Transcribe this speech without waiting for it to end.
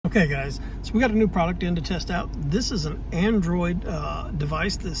Okay guys, so we got a new product in to test out. This is an Android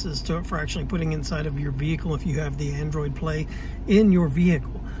device. This is for actually putting inside of your vehicle if you have the Android Play in your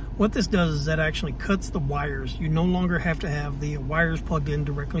vehicle. What this does is that actually cuts the wires. You no longer have to have the wires plugged in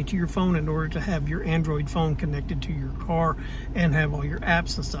directly to your phone in order to have your Android phone connected to your car and have all your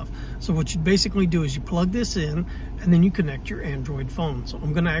apps and stuff. So what you basically do is you plug this in and then you connect your Android phone. So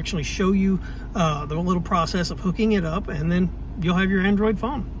I'm going to actually show you the little process of hooking it up, and then you'll have your Android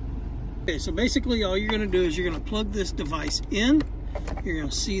phone. Okay, so basically all you're going to do is you're going to plug this device in. You're going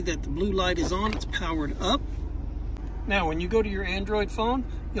to see that the blue light is on, it's powered up. Now when you go to your Android phone,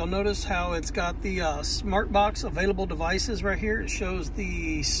 you'll notice how it's got the smart box available devices right here. It shows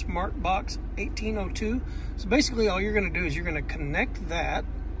the smart box 1802. So basically all you're going to do is you're going to connect that.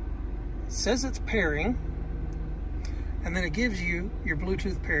 It says it's pairing, and then it gives you your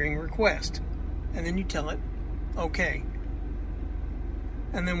Bluetooth pairing request, and then you tell it okay.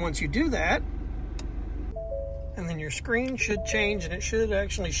 And then once you do that, and then your screen should change, and it should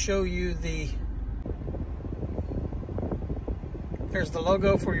actually show you there's the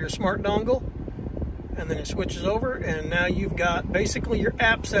logo for your smart dongle, and then it switches over, and now you've got basically your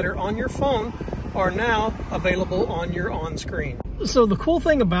apps that are on your phone are now available on your on-screen. So the cool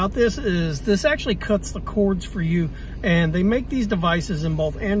thing about this is this actually cuts the cords for you, and they make these devices in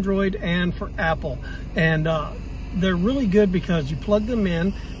both Android and for Apple, and they're really good because you plug them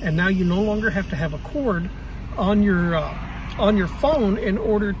in and now you no longer have to have a cord on your phone in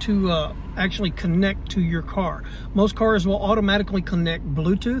order to actually connect to your car. Most cars will automatically connect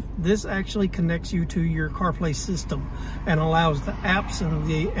Bluetooth. This actually connects you to your CarPlay system and allows the apps and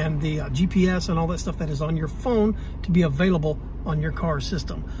the GPS and all that stuff that is on your phone to be available on your car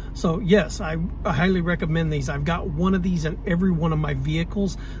system. So yes, I highly recommend these. I've got one of these in every one of my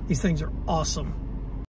vehicles. These things are awesome.